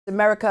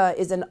America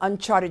is an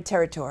uncharted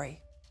territory.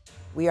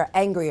 We are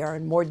angrier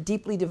and more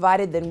deeply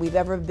divided than we've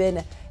ever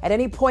been at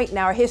any point in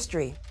our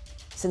history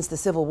since the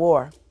Civil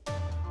War.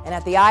 And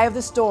at the eye of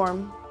the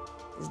storm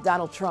is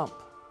Donald Trump,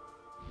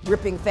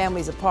 ripping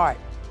families apart,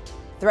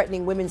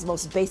 threatening women's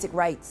most basic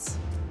rights,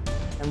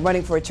 and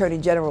running for Attorney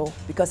General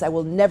because I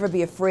will never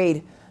be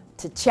afraid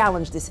to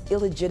challenge this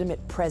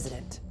illegitimate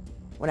president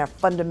when our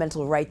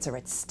fundamental rights are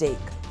at stake.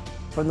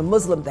 From the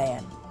Muslim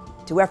ban,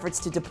 to efforts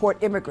to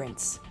deport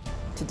immigrants,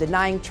 to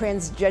denying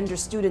transgender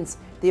students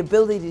the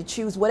ability to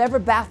choose whatever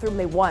bathroom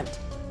they want,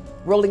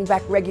 rolling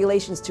back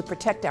regulations to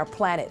protect our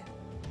planet,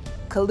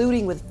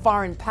 colluding with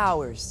foreign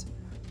powers,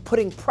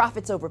 putting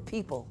profits over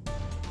people,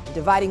 and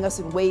dividing us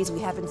in ways we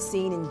haven't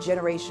seen in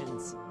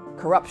generations,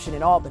 corruption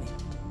in Albany,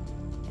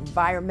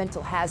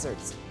 environmental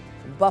hazards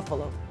in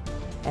Buffalo,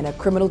 and a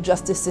criminal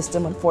justice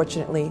system,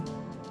 unfortunately,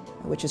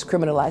 which has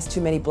criminalized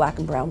too many black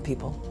and brown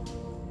people.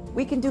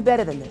 We can do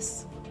better than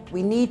this.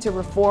 We need to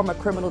reform a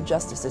criminal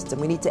justice system.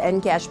 We need to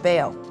end cash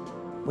bail.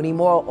 We need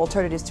more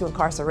alternatives to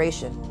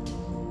incarceration.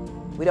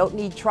 We don't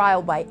need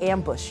trial by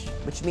ambush,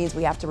 which means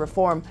we have to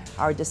reform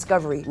our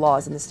discovery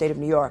laws in the state of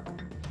New York.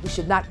 We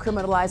should not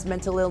criminalize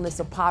mental illness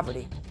or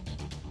poverty.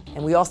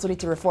 And we also need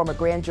to reform a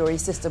grand jury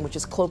system which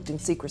is cloaked in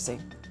secrecy.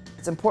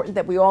 It's important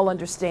that we all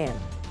understand.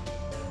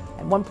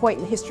 At one point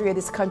in the history of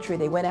this country,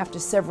 they went after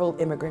several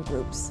immigrant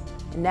groups.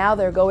 And now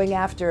they're going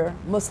after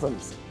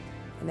Muslims.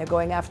 And they're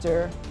going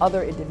after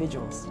other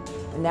individuals.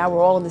 And now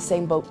we're all in the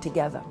same boat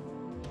together.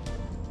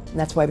 And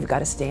that's why we've got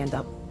to stand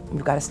up.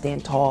 We've got to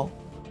stand tall.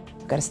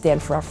 We've got to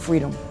stand for our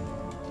freedom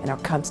and our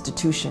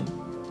Constitution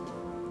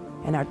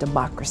and our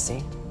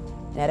democracy.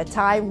 And at a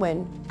time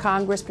when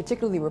Congress,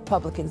 particularly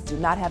Republicans, do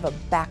not have a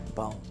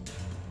backbone,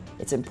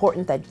 it's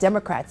important that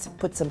Democrats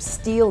put some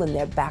steel in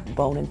their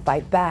backbone and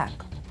fight back.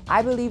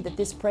 I believe that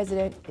this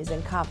president is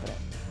incompetent.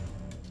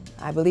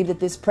 I believe that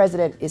this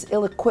president is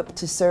ill-equipped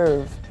to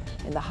serve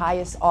in the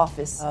highest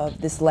office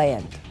of this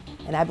land.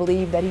 And I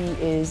believe that he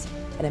is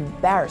an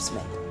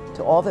embarrassment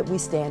to all that we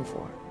stand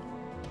for.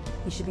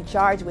 He should be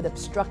charged with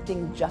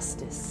obstructing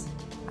justice.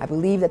 I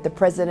believe that the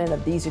President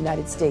of these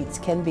United States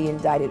can be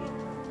indicted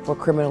for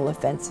criminal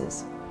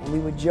offenses. And we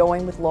would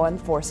join with law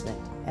enforcement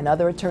and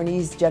other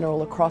attorneys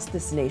general across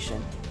this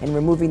nation in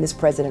removing this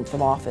president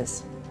from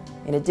office.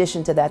 In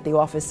addition to that, the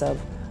office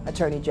of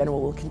Attorney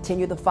General will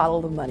continue to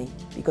follow the money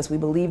because we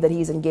believe that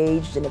he's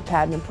engaged in a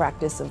pattern and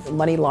practice of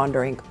money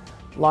laundering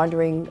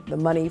the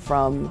money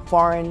from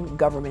foreign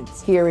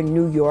governments here in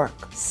New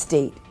York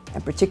State,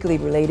 and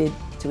particularly related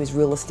to his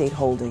real estate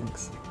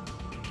holdings.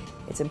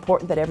 It's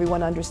important that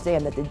everyone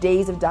understand that the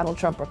days of Donald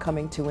Trump are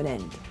coming to an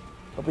end,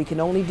 but we can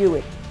only do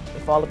it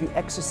if all of you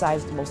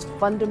exercise the most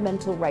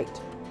fundamental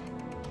right,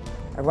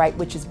 a right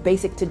which is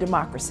basic to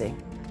democracy,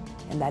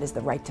 and that is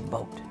the right to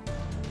vote.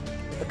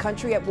 With the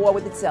country at war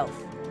with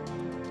itself,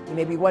 you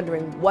may be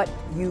wondering what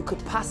you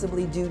could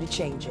possibly do to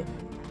change it.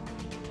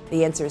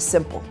 The answer is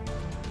simple: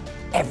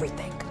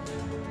 everything.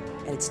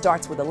 And it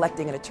starts with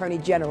electing an Attorney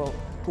General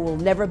who will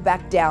never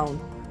back down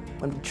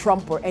when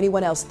Trump or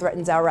anyone else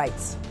threatens our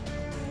rights.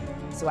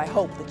 So I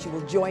hope that you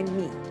will join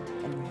me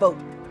and vote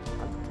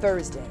on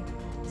Thursday,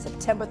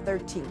 September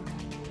 13th,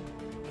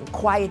 in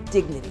quiet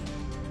dignity,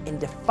 in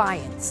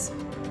defiance